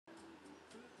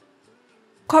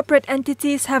corporate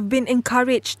entities have been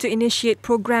encouraged to initiate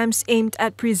programs aimed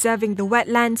at preserving the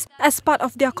wetlands as part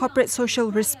of their corporate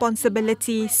social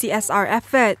responsibility (CSR)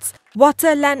 efforts.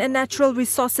 Water, Land and Natural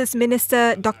Resources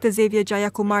Minister Dr Xavier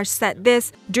Jayakumar said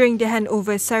this during the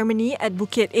handover ceremony at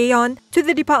Bukit AEON to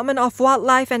the Department of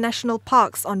Wildlife and National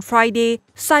Parks on Friday,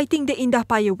 citing the Indah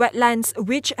Wetlands,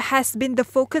 which has been the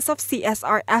focus of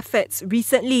CSR efforts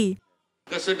recently.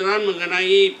 Kesedaran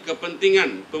mengenai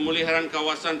kepentingan pemulihan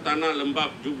kawasan tanah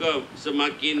lembap juga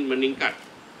semakin meningkat.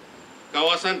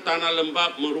 Kawasan tanah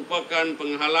lembap merupakan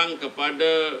penghalang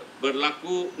kepada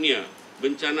berlakunya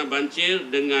bencana banjir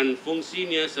dengan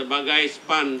fungsinya sebagai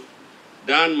span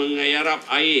dan mengayarap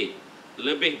air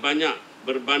lebih banyak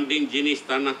berbanding jenis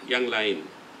tanah yang lain.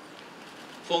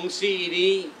 Fungsi ini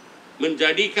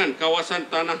menjadikan kawasan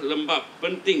tanah lembap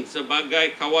penting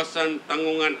sebagai kawasan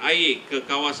tanggungan air ke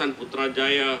kawasan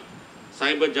Putrajaya,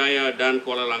 Cyberjaya dan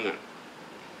Kuala Langat.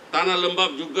 Tanah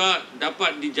lembap juga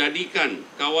dapat dijadikan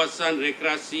kawasan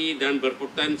rekreasi dan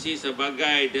berpotensi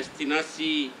sebagai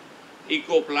destinasi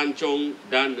eko-pelancong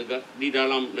dan di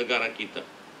dalam negara kita.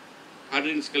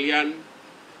 Hadirin sekalian,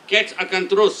 CATS akan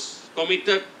terus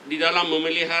komited di dalam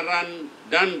pemeliharaan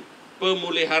dan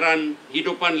pemuliharaan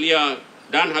hidupan liar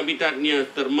dan habitatnya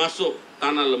termasuk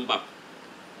tanah lembap.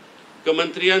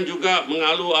 Kementerian juga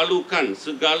mengalu-alukan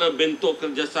segala bentuk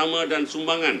kerjasama dan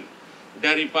sumbangan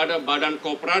daripada badan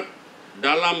korporat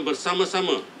dalam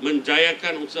bersama-sama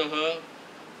menjayakan usaha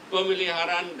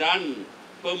pemeliharaan dan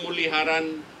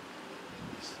pemuliharaan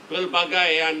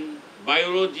pelbagaian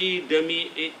biologi demi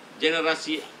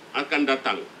generasi akan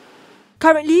datang.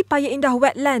 Currently, Paya Indah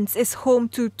Wetlands is home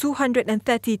to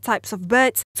 230 types of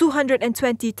birds, 220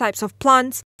 types of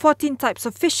plants, 14 types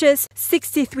of fishes,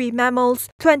 63 mammals,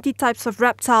 20 types of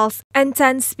reptiles, and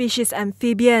 10 species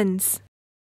amphibians.